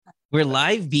We're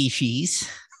live, Bishies.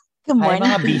 Good Hi morning.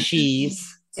 mga Bishies.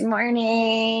 Good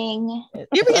morning. You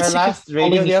It's ever get our sick of last radio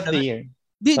calling day each of the other? year.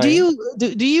 Do Sorry.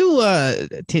 you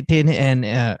Tin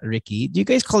and Ricky? Do you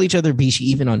guys call each other Bishi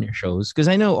even on your shows? Because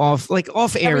I know off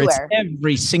air, Everywhere. it's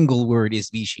every single word is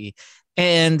Bishi.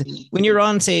 And when you're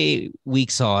on, say,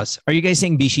 Weak Sauce, are you guys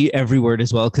saying Bishi every word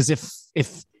as well? Because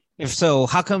if so,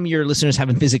 how come your listeners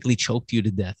haven't physically choked you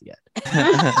to death yet?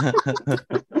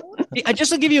 I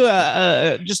just to give you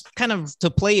a just kind of to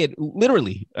play it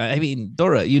literally. I mean,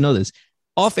 Dora, you know this.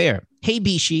 Off air. Hey,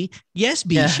 Bishi. Yes,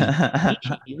 Bishi.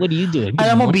 Bishi, what are you doing?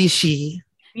 Alam mo, Bishi.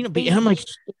 You know, and I'm like,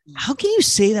 how can you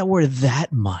say that word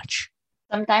that much?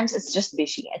 Sometimes it's just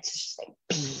bishy. It's just like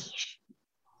bish.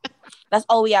 That's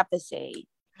all we have to say.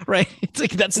 Right? It's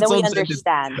like that's Then its we own sentence.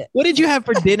 understand. What did you have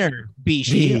for dinner,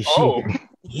 Bishi? Bishi. Oh,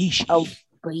 Bishi. Oh,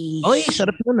 please. Oy,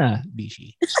 sarap mo na,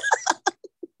 Bishi.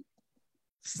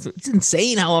 It's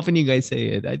insane how often you guys say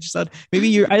it. I just thought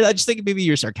maybe I just think maybe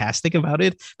you're sarcastic about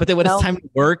it, but then when No. it's time to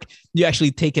work, you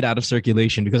actually take it out of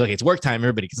circulation because okay, it's work time,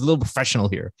 everybody. It's a little professional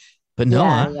here. But no,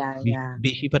 Yeah.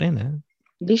 Bishi pa rin, huh?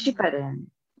 Bishy pa rin.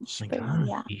 Oh my God,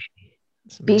 Yeah. Bishi.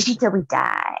 Bishy till we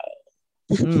die.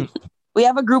 Mm, We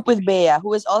have a group with Bea,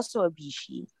 who is also a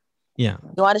Bishi. yeah.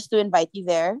 You want us to invite you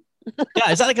there?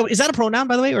 Yeah, is that a pronoun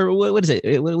by the way, or what is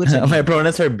it? What is it? My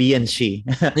pronouns are B and she.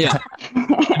 Yeah,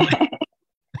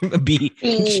 B.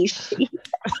 Bishy.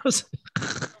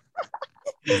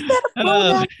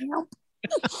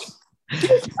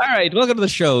 All right, welcome to the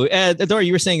show. Dora,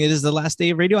 you were saying it is the last day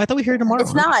of radio. I thought we heard tomorrow.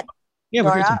 It's not. Yeah,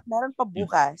 we're Nora, meron pa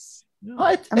bukas.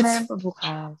 Oh, Meron pa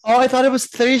bukas. I thought it was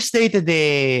Thursday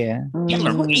today. Yeah,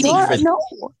 we're waiting Nora, for no.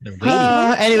 They're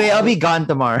waiting. Anyway, I'll be gone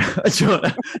tomorrow.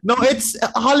 No, it's a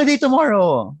holiday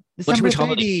tomorrow. December which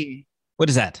holiday? 30. What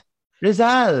is that?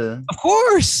 Rizal. Of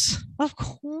course.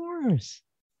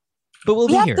 But we'll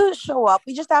We be have here. to show up.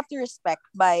 We just have to respect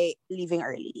by leaving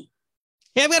early.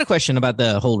 Yeah, I've got a question about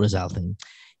the whole Rizal thing.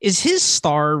 Is his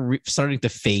star starting to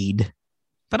fade?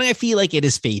 But I feel like it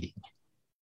is fading.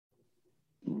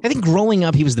 I think growing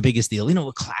up, he was the biggest deal. You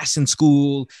know, class in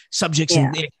school, subjects,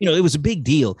 and it was a big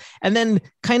deal. And then,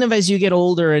 kind of as you get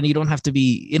older, and it doesn't have to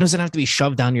be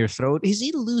shoved down your throat. Is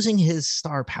he losing his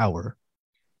star power?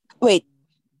 Wait,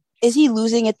 is he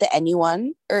losing it to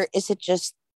anyone? Or is it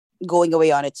just going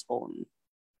away on its own?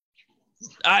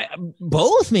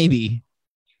 Both, maybe.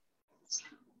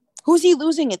 Who's he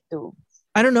losing it to?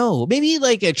 I don't know. Maybe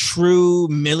like a true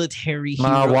military hero.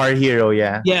 Mga war hero,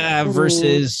 yeah. Yeah, Mhm.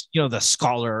 versus the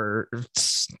scholar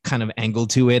kind of angle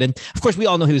to it, and of course we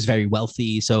all know he was very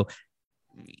wealthy, so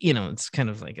it's kind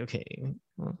of like okay,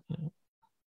 well,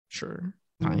 sure,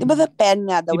 fine. Diba the pen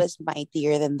nga that was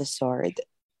mightier than the sword?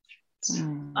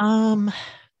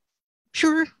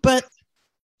 Sure, but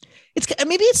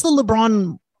maybe it's the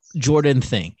LeBron Jordan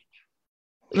thing.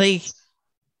 Like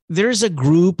there's a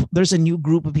new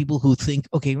group of people who think,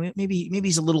 okay, maybe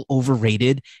he's a little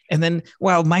overrated. And then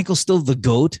while Michael's still the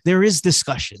GOAT, there is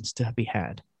discussions to be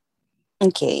had.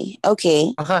 Okay.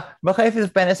 Baka if his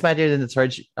pen is mightier than the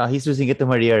sword, he's losing it to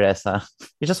Maria Ressa.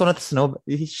 He just wanted to Nobel.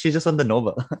 She just won the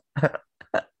Nobel.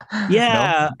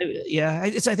 Yeah, yeah. I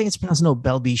think it's pronounced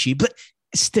Nobel Bishi, but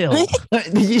still.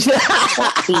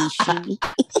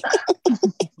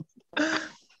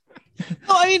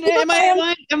 No, I mean,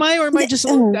 am I, or am I just?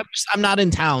 I'm not in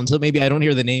town, so maybe I don't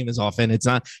hear the name as often. It's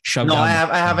not shoved No, down.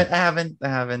 I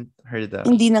haven't heard that.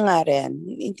 Hindi na nga rin.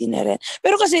 Hindi na rin.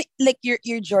 Pero kasi like your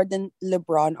Jordan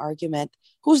LeBron argument,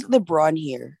 who's LeBron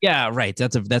here? Yeah, right.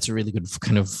 That's a really good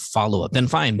kind of follow up. Then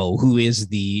fine, Mo. Who's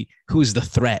the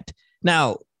threat?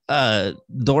 Now,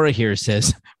 Dora here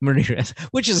says Maria,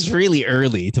 which is really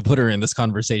early to put her in this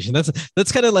conversation.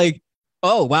 That's kind of like,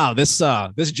 oh wow, this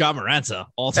John Moranza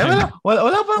all time.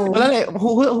 Wala.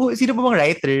 Who sino ba bang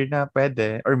writer na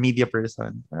pwede or media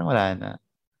person? Parang wala na.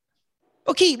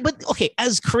 Okay,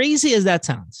 as crazy as that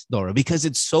sounds, Dora, because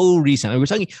it's so recent. We were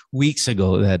talking weeks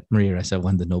ago that Maria Ressa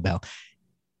won the Nobel.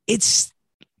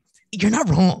 You're not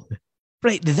wrong,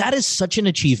 right? That is such an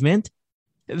achievement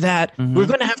that we're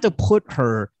going to have to put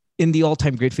her in the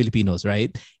all-time great Filipinos,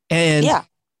 right? And Yeah.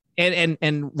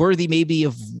 And worthy maybe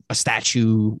of a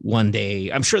statue one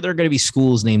day. I'm sure there are going to be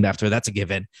schools named after her. That's a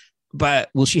given. But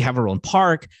will she have her own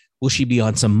park? Will she be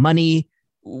on some money?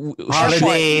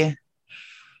 Holiday.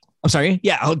 I'm sorry.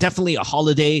 Yeah, definitely a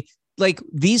holiday. Like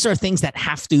these are things that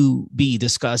have to be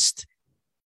discussed.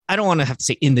 I don't want to have to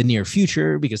say in the near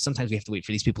future because sometimes we have to wait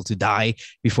for these people to die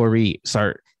before we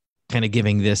start kind of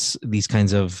giving these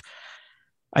kinds of,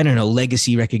 I don't know,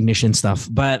 legacy recognition stuff.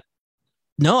 But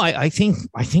no, I think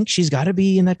she's got to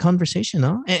be in that conversation,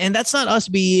 no? And that's not us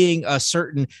being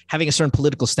having a certain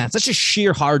political stance. That's just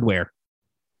sheer hardware.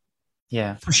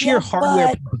 Yeah. for sheer Yeah, hardware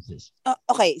but- purposes.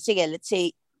 Okay, sige, let's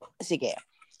say, sige.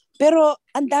 Pero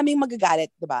ang daming magagalit,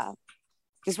 di ba?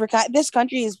 Because this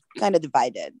country is kind of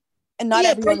divided. And not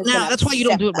Yeah, everyone right is now. gonna That's why you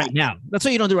don't do it accept right now. That's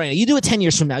why you don't do it right now. You do it 10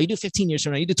 years from now. You do it 15 years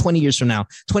from now. You do 20 years from now.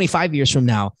 25 years from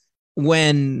now.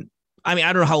 When I mean,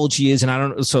 I don't know how old she is, and I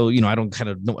don't. So I don't kind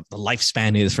of know what the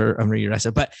lifespan is for Maria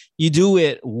Ressa. But you do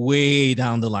it way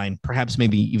down the line. Perhaps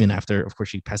maybe even after, of course,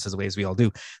 she passes away, as we all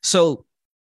do. So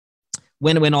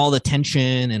when all the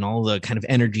tension and all the kind of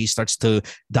energy starts to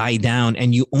die down,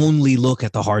 and you only look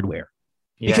at the hardware.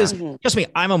 Because that. trust me,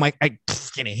 I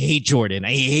fucking hate Jordan.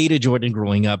 I hated Jordan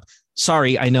growing up.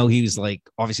 Sorry, I know he was like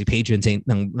obviously patron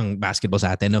ng basketball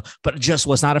sa atin, no, but just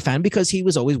was not a fan because he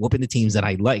was always whooping the teams that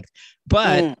I liked.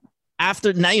 But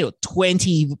after now,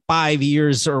 25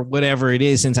 years or whatever it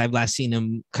is since I've last seen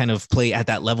him kind of play at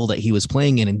that level that he was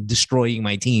playing in and destroying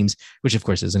my teams, which of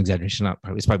course is an exaggeration.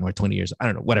 It's probably more 20 years. I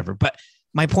don't know, whatever. But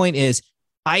my point is,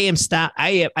 I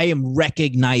am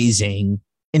recognizing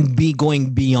and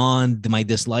going beyond my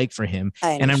dislike for him,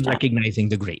 and I'm recognizing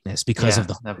the greatness because of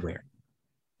the hardware.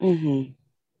 Mm-hmm.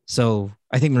 So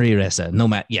I think Maria Ressa,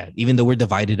 even though we're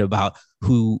divided about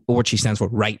who or what she stands for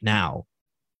right now,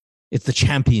 it's the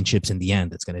championships in the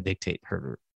end that's going to dictate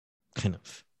her kind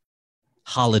of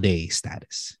holiday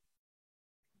status.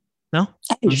 No?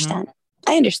 I understand.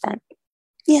 I understand.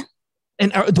 Yeah.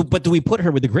 And but do we put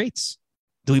her with the greats?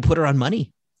 Do we put her on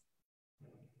money?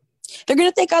 They're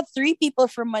gonna take out 3 people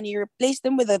from money, replace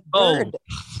them with a bird.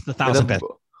 The 1,000 best.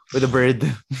 With a bird.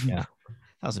 Yeah.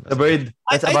 1,000 The best. bird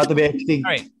that's about to be extinct.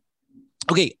 All right.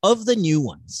 Okay, of the new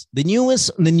ones, the new ones,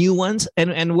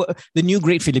 and the new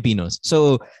great Filipinos.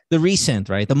 So the recent,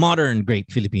 right, the modern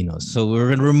great Filipinos. So we're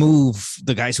gonna remove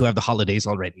the guys who have the holidays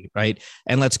already, right?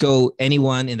 And let's go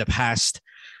anyone in the past,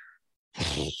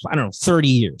 I don't know, 30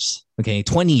 years. Okay,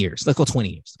 20 years. Let's go 20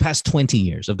 years. The past 20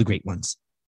 years of the great ones.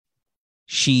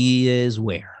 She is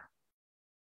where?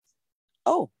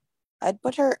 Oh, I'd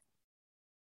put her.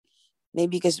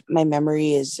 Maybe because my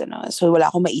memory is, so wala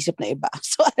akong maisip na iba.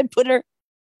 So I'd put her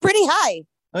pretty high.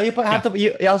 Oh, you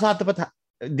also have to put.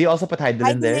 Do you also put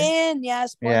Heidelin there? Heidelin, yeah,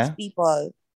 sports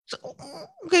people. So,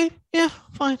 okay, yeah,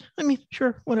 fine. I mean,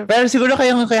 sure, whatever. Pero siguro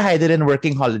kaya Heidelin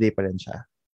working holiday pa rin siya.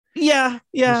 Yeah.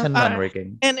 Siya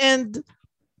non-working. And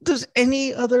does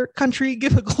any other country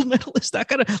give a gold medalist that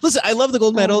kind of? Listen, I love the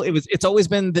gold medal. It's always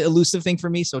been the elusive thing for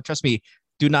me. So trust me,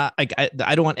 do not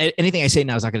I don't want anything I say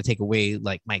now is not going to take away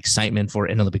like my excitement for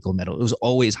an Olympic gold medal. It was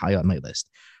always high on my list,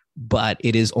 but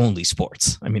it is only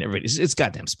sports. I mean, it's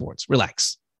goddamn sports.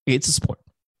 Relax, it's a sport.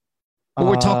 What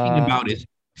we're talking about is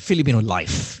Filipino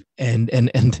life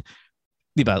and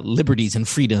about liberties and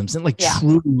freedoms and like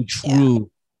true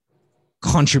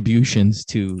contributions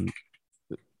to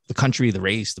the country, the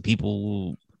race, the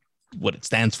people, what it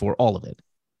stands for, all of it.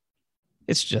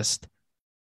 It's just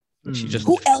she just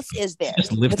Who else is there?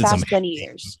 just The lifted past some 20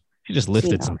 years. She just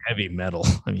lifted some heavy metal.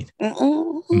 I mean, come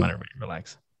on, everybody,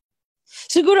 relax.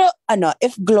 Siguro,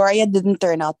 if Gloria didn't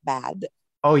turn out bad,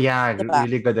 Oh yeah, Diba?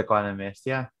 really good economist.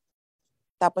 Yeah.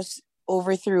 tapos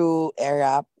overthrew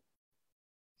Arab,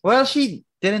 Well, she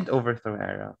didn't overthrow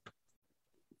Arab.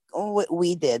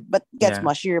 we did, but gets Yeah.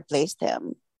 much, she replaced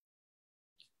him.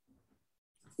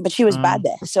 But she was bad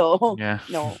there, so Yeah.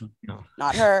 no, No.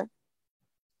 not her.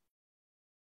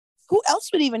 Who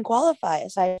else would even qualify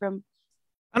aside from?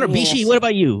 I don't know, Yes. Bishi, what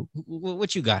about you?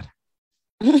 What you got?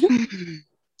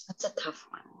 That's a tough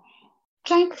one.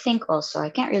 Trying to think also. I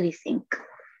can't really think.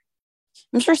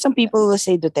 I'm sure some people will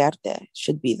say Duterte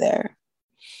should be there.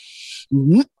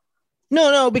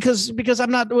 No, because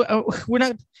I'm not. We're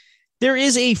not. There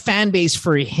is a fan base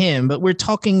for him, but we're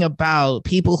talking about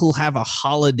people who have a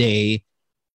holiday,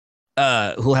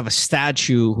 who have a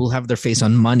statue, who have their face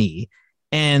on money,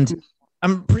 and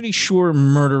I'm pretty sure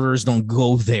murderers don't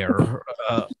go there.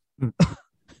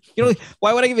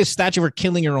 Why would I give you a statue for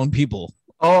killing your own people?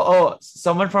 Oh,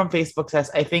 someone from Facebook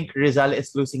says, I think Rizal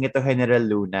is losing it to General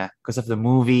Luna because of the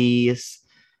movies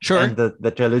Sure. and the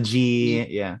trilogy.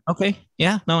 Yeah. Okay.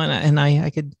 Yeah. No, and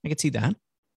I could see that.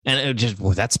 And it just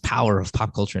that's power of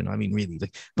pop culture. And I mean, really,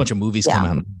 like a bunch of movies come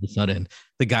out all of a sudden.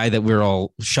 The guy that we're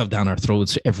all shoved down our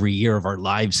throats every year of our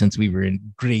lives since we were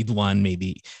in grade 1,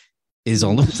 maybe, is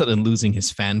all of a sudden losing his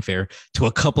fanfare to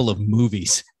a couple of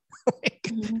movies.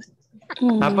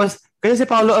 Tapos, kasi si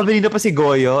Paolo Avellino pa si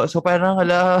Goyo. So parang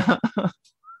hala.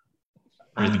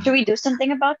 Should we do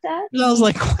something about that? And I was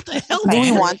like, what the hell, Do we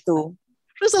man? want to?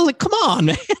 I was like, come on,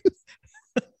 man.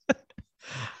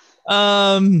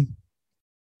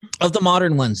 Of the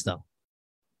modern ones, though.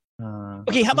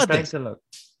 Okay, how about this? How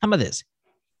about this?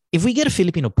 If we get a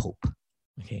Filipino Pope,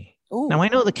 okay, Ooh. Now I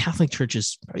know the Catholic Church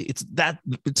is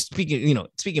speaking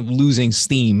of losing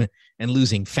steam and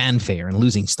losing fanfare and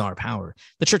losing star power.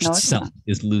 The church No, it's itself not.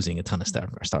 is losing a ton of star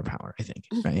power, I think,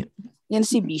 right? Yan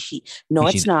si Bishi. No,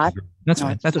 it's not. That's No,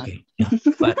 fine. it's That's not. okay. Yeah.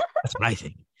 But that's what I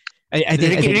think. I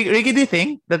think Ricky, do you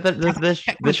think that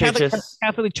the churches?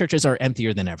 Catholic churches are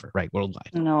emptier than ever, right?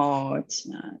 Worldwide. No, it's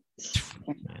not.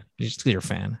 You're just a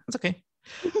fan. That's okay.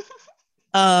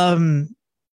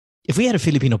 If we had a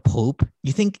Filipino pope,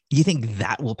 you think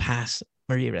that will pass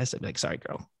Maria Ressa? Like, sorry,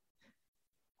 girl.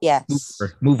 Yes.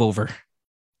 Move over.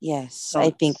 Yes, I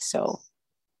think so.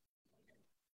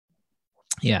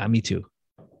 Yeah, me too.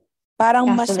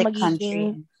 Parang mas Catholic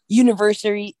magiging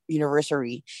country.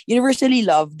 universally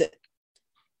loved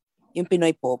yung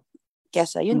Pinoy Pope.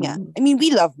 Kesa, yun nga. I mean,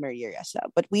 we love Maria Ressa,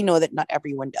 but we know that not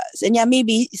everyone does. And yeah,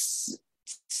 maybe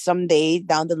someday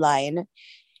down the line,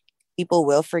 people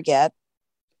will forget.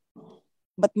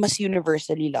 But mas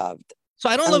universally loved. So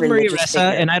I don't Ang love Maria religious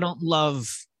Ressa, figure. and I don't love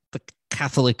the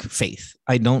Catholic faith.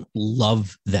 I don't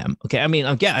love them. Okay, I mean,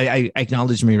 yeah, I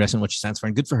acknowledge Maria Ressa and what she stands for,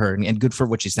 and good for her, and good for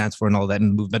what she stands for, and all that,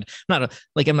 and movement. I'm not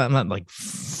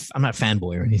a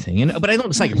fanboy or anything, but I don't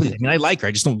dislike her. I mean, I like her.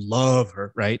 I just don't love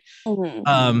her, right?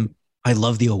 Mhm. I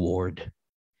love the award.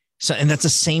 So, and that's the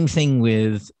same thing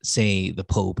with, say, the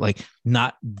Pope. Like,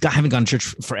 haven't gone to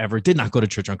church forever. Did not go to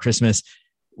church on Christmas.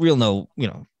 Real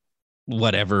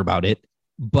whatever about it.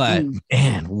 But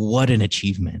man, what an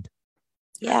achievement.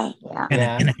 Yeah. Yeah.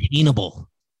 And attainable.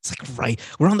 It's like, right,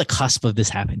 we're on the cusp of this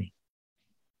happening.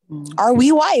 Are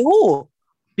we? Why? Who?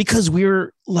 Because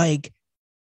we're like,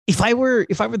 if I were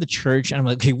the church and I'm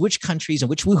like, okay, which countries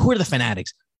and who are the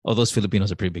fanatics? Oh, those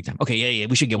Filipinos are pretty big time. Okay, yeah,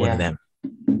 we should get one of them.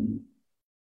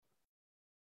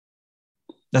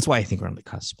 That's why I think we're on the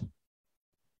cusp.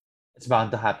 It's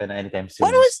bound to happen anytime soon.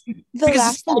 When was the Because it's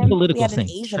last still a time we political had an thing,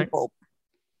 Asian right? Pope?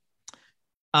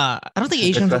 I don't think Good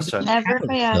Asians question. Never Catholics,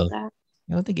 kaya though. that.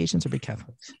 I don't think Asians are big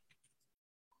Catholics.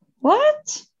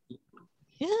 What?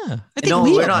 Yeah, I think No,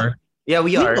 we we're are. not. Yeah,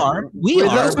 we are. We We're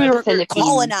are. those- We were Philippines,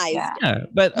 colonized. yeah. Yeah,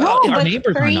 but No, our but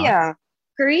neighbors are not. Korea.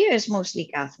 Korea is mostly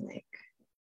Catholic.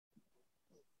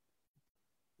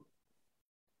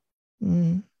 I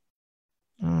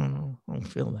don't know. I don't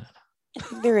feel that. I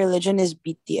think the religion is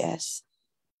BTS.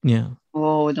 Yeah,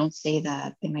 Oh, don't say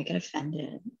that. They might get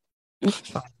offended.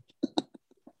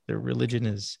 their religion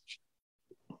is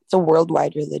It's a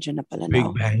worldwide religion na pala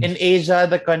now. Big Bang. In Asia,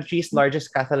 the country's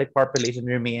largest Catholic population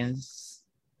remains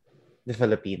the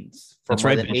Philippines for That's more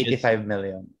right, than bitches. 85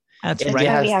 million. That's India right.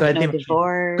 has we have 20 no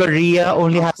divorce. Korea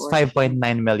only has Of course.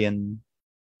 5.9 million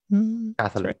Mm,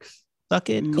 Catholics. Suck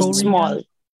it, It's Korea. It's small.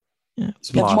 Yeah. We have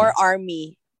Small. more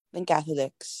army than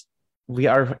Catholics. We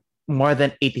are more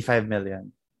than 85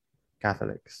 million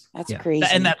Catholics. That's Yeah. crazy.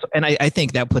 And I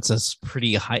think that puts us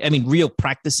pretty high. I mean, real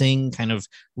practicing kind of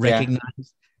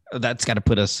recognized. That's got to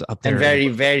put us up there. And very,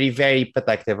 very, very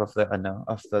protective of the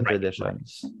Right,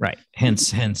 traditions. right.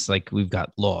 Hence, like we've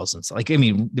got laws and stuff. Like, I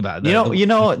mean,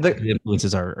 the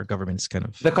influences our government's kind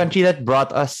of The country that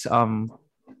brought us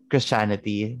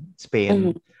Christianity,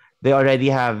 Spain, they already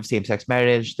have same-sex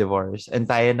marriage, divorce, and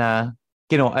tayo na,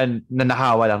 and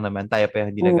nanahawa lang naman, tayo pa yung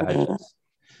hindi nag-adjust.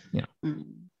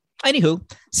 Anywho,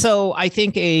 so I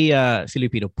think a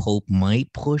Filipino Pope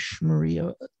might push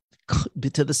Maria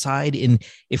to the side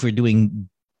if we're doing,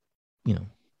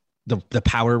 the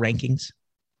power rankings.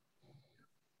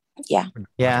 Yeah.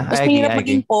 Yeah, Mas I agree. mahirap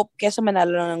maging Pope kesa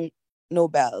manalo ng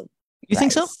Nobel. You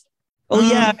think so? Prize. Oh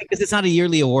yeah, because it's not a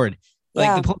yearly award. Like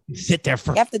Yeah. the Pope can sit there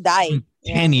for You have to die.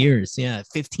 10 years,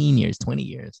 15 years, 20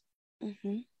 years.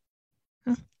 Mhm.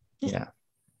 Yeah.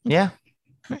 Yeah.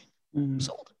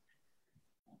 Sold.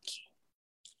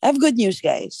 I have good news,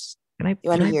 guys. Can I? You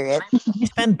want to can hear it? I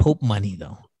spend Pope money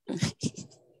though?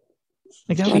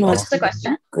 Like that would be What's awesome. the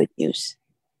question? Good news.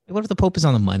 What if the Pope is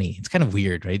on the money? It's kind of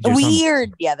weird, right? You're just on-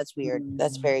 Weird. Yeah, that's weird.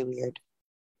 That's very weird.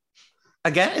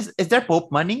 Again, is there Pope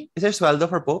money? Is there sweldo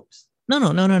for popes? No.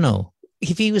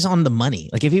 If he was on the money,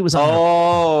 like if he was on,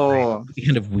 Oh. it'd be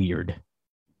kind of weird.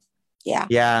 Yeah,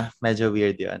 Yeah, medyo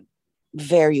weird yun.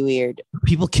 very weird.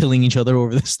 People killing each other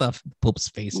over this stuff. The Pope's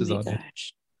face Oh is my on it.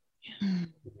 gosh.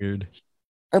 Weird.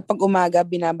 Or pag umaga,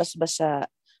 binabasbas sa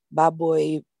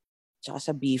baboy tsaka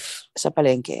sa beef sa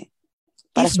palengke.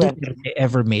 Para If swerte. Duterte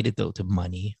ever made it though to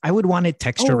money, I would want it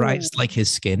texturized Oh. like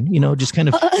his skin, just kind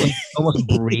of like, almost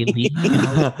braidly.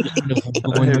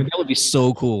 That would be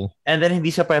so cool. And then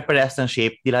hindi siya pare-parehas ng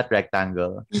shape, di lahat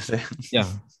rectangle. Yeah.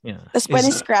 Tapos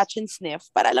pwede scratch and sniff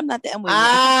para alam natin amoy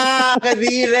niya.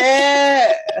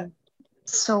 Kadire!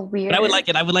 So weird. But I would like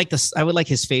it. I would like this. I would like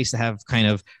his face to have kind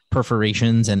of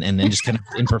perforations and then just kind of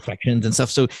imperfections and stuff.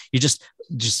 So you're just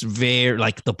very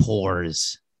like the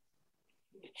pores.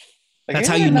 That's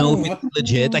how you know if it's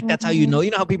legit. Like that's how you know.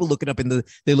 You know how people look it up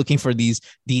they're looking for these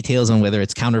details on whether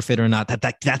it's counterfeit or not.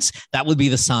 That would be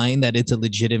the sign that it's a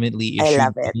legitimately I issued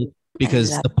love it.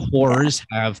 because the pores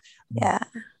have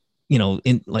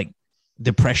in like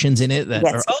depressions in it that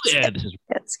Yes. are this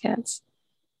is Cats.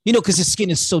 because his skin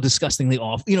is so disgustingly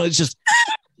off. It's just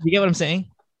you get what I'm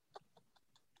saying?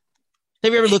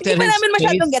 Have you ever looked at Hindi pa his namin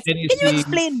masyadong face gets. and you Can you see-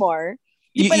 explain more?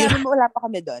 Hindi pa You- namin, wala pa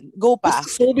kami doon. Go pa.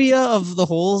 What's the phobia of the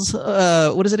holes?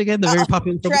 What is it again? The very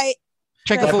popular phobia?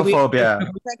 Trichophobia.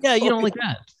 Yeah, like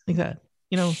that.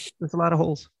 There's a lot of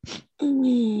holes.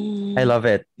 I love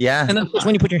it. Yeah. And then of course,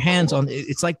 when you put your hands on,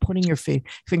 it's like putting your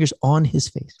fingers on his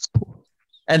face.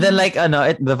 And then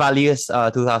the value is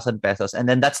 2,000 pesos. And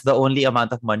then that's the only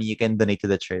amount of money you can donate to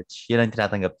the church. Yun ang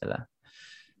tinatanggap nila.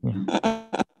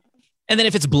 And then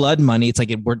if it's blood money, it's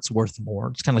like it's worth more.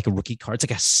 It's kind of like a rookie card. It's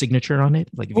like a signature on it.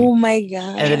 Like if you, Oh my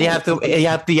God. And then you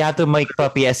have to make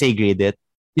the PSA grade it.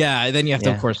 yeah, and then you have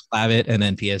to of course slab it and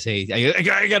then PSA.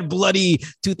 I got bloody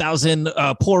 2,000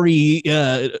 Pori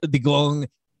Digong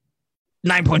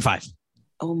 9.5.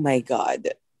 Oh my God.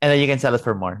 And then you can sell it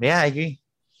for more. Yeah, I agree.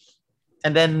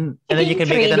 And then you can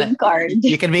make it trading card.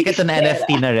 you can make it an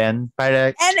NFT na rin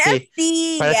para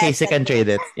NFT. para yes, Casey can trade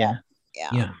it. Yeah.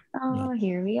 Yeah. Oh,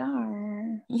 here we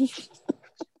are. Oh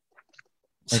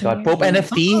my God, Pope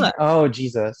NFT. Oh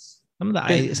Jesus. Some of the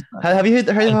eyes. Have you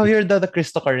heard the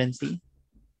cryptocurrency?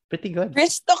 Pretty good.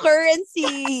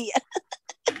 Cryptocurrency.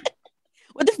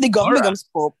 What if the gong Laura. becomes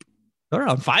Pope? They're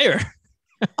on fire.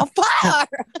 A fire!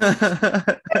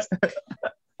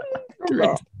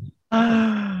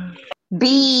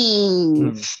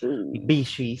 Beef.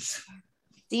 Beeshies.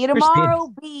 See you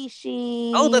tomorrow,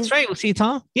 Bishi. Oh, that's right. We'll see you,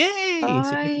 Tom. Yay!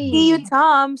 See you,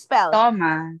 Tom. Spell.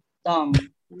 Tom.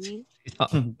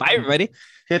 Bye, everybody.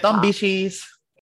 Hit on Beeshies.